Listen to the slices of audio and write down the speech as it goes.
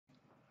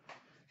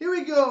Here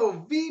we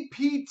go,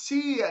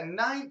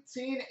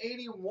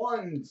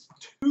 VPT1981's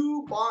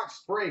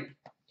 2-box break.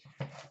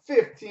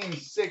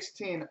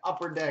 15-16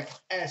 Upper Deck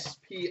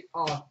SP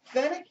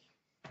Authentic.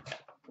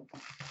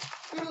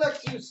 Good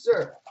luck to you,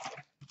 sir.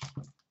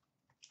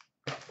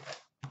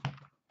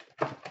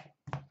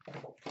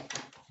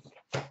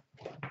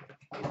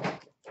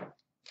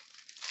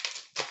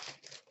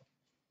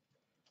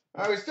 All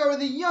right, we start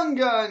with the Young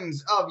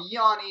Guns of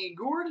Yanni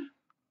Gourde.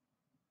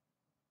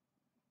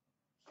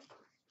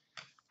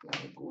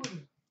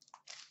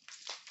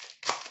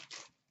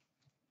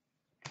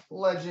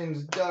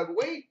 Legends Doug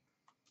Waite.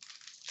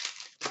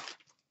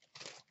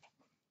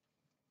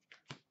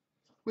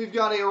 We've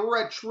got a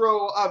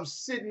retro of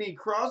Sidney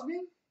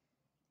Crosby.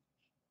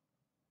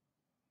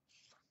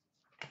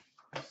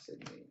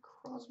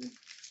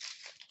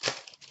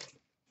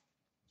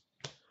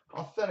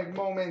 Authentic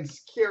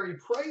Moments, Carey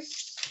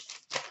Price.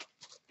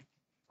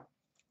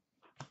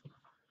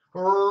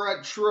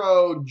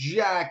 Retro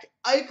Jack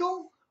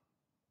Eichel.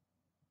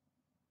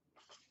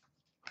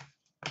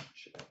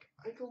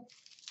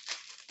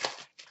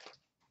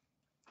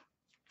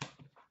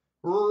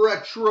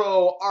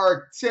 Retro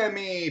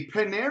Artemi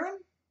Panarin.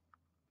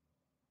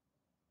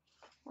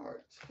 Retro.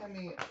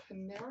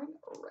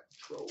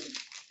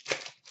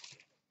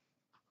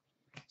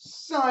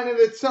 Sign of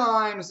the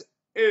Times,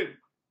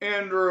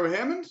 Andrew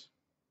Hammond.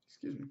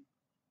 Excuse me.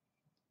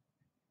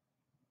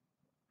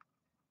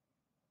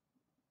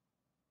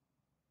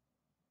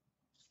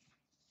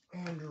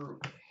 Andrew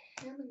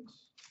Hammond.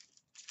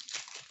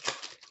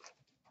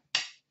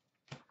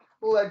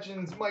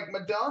 Legends, Mike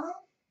Modano.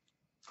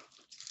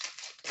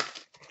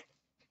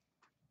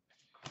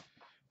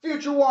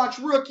 Future Watch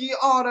Rookie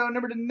Auto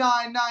number to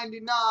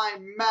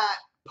 999, Matt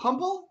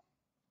Pumple.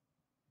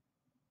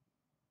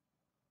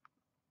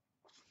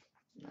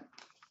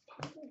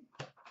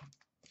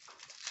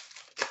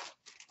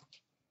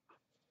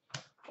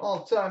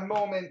 All-time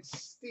moments,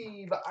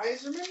 Steve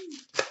Yzerman.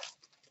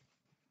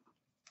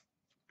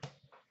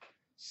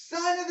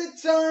 Sign of the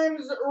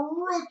Times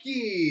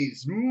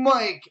rookies,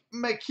 Mike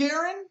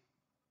McCarron.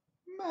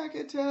 Mac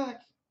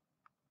Attack.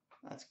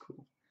 That's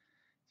cool.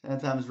 Sign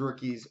of the Times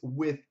rookies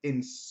with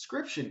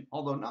inscription,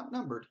 although not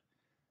numbered.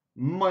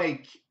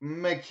 Mike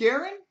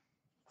McCarron.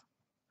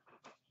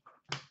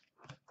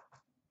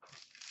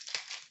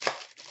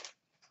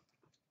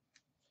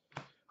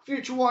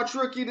 Future Watch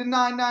rookie to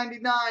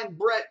 999,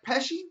 Brett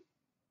Pesce.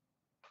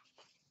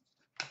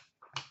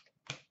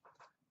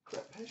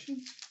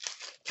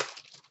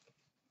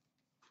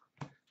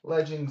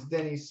 Legends,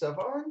 Denny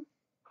Savard.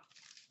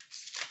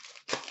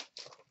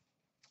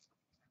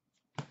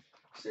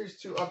 Series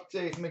 2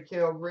 update,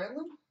 Mikael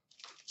Granlund.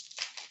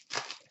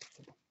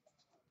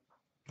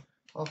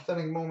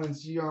 Authentic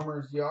Moments,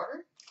 Jaromir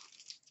Jagr.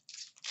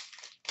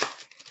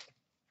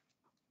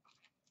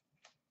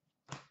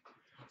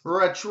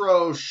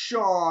 Retro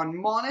Sean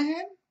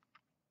Monahan.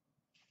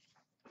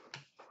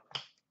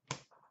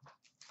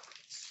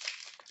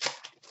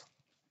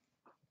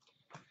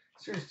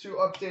 Series 2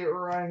 update,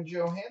 Ryan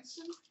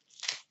Johansson.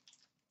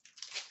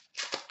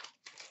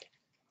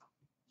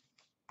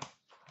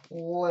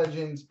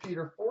 Legends,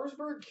 Peter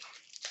Forsberg.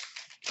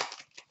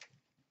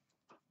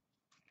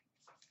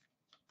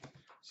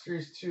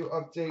 Series 2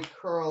 update,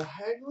 Carl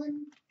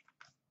Hagelin.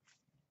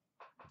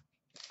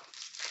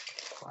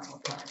 Final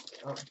pack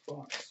of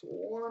box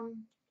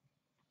 1.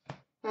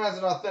 Has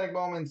an Authentic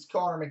Moments,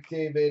 Connor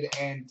McDavid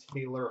and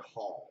Taylor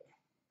Hall.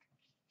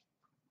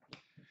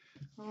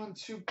 On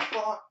to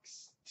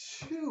box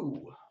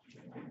 2.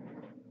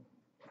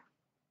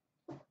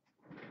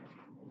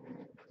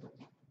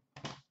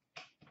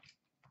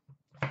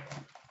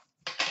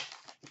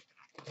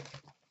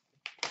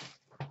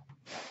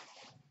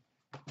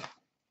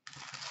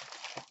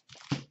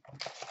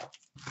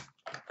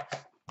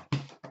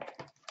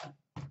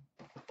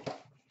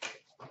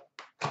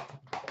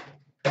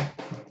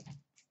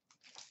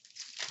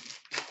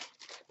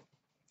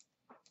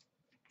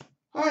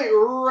 All right,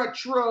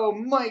 retro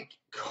Mike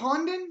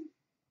Condon.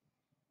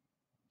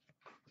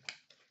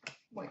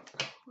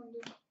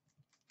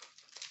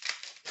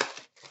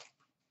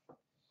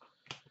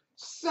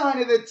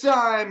 Sign of the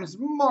Times,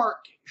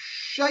 Mark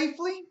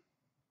Scheifele.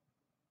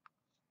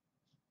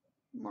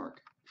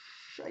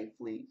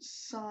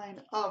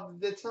 Sign of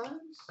the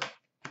Times.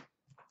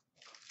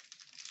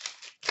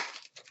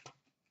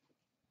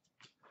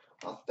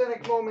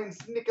 Authentic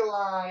Moments,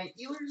 Nikolai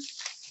Ehlers.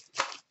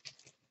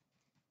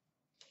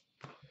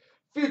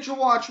 Future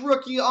Watch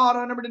rookie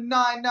auto number to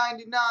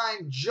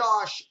 999,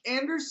 Josh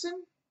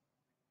Anderson.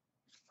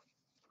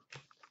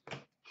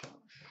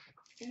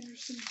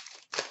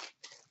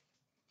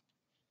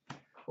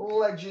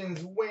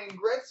 Legends, Wayne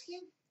Gretzky.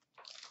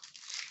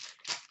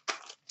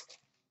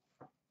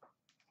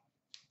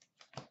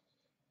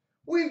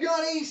 We've got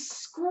a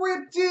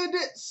scripted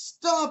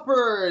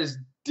stoppers,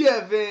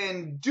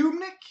 Devin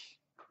Dubnyk.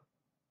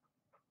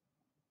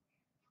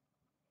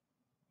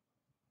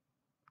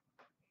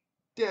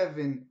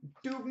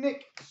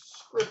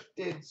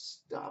 Scripted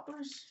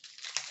stoppers.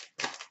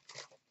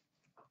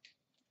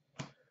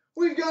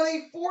 We've got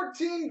a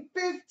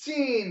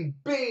 14-15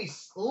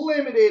 base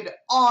limited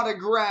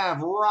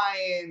autograph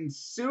Ryan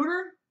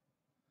Suter.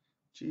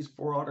 Geez,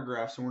 4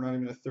 autographs, and we're not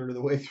even a third of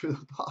the way through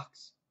the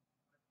box.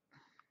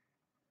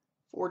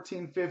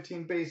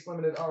 14-15 base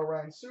limited auto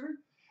Ryan Suter.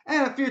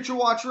 And a Future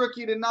Watch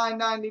rookie to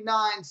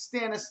 999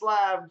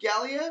 Stanislav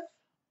Galiev.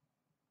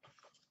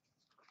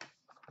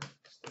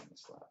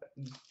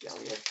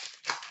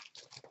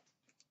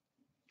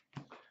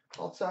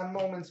 All-time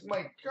moments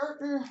Mike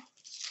Gartner.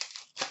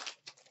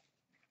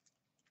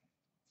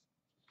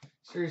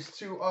 Series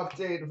 2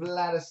 update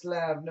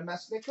Vladislav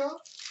Nemesnikov.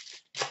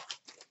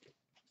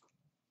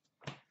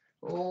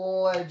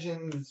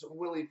 Legends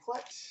Willie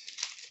Plett.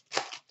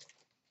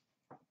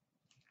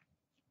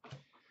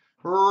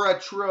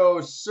 Retro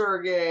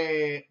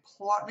Sergei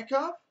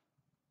Plotnikov.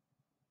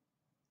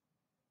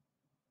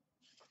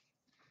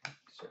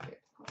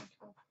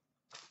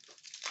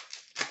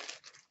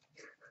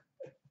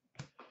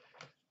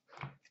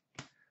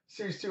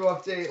 Series 2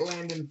 update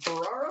Landon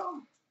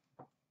Ferraro.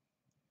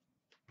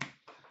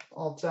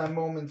 All-time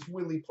moments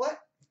Willie Plett.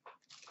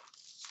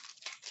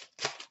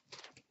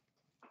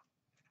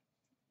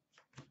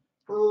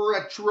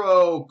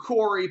 Retro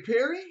Corey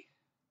Perry.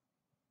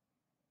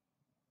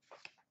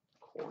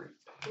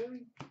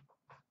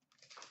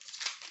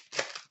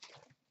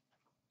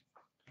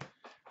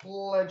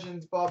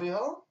 Legends Bobby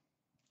Hull.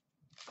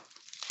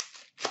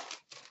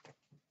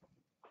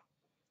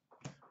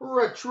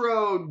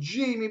 Retro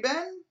Jamie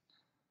Benn.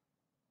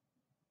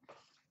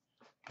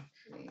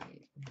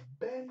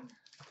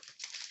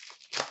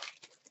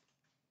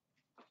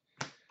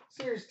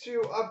 Series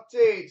 2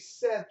 update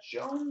Seth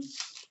Jones.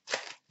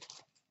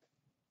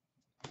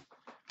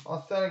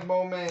 Authentic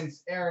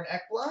moments Aaron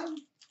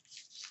Eklund.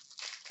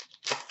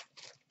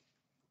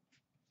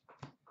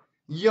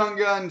 Young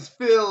Guns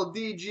Phil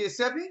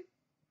DiGiuseppe.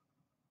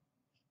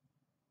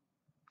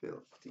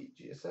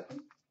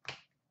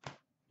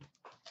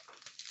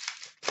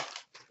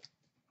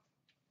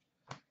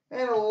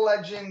 And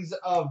Legends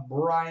of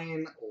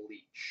Brian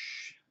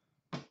Leach.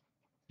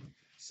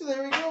 So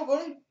there we go,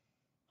 buddy.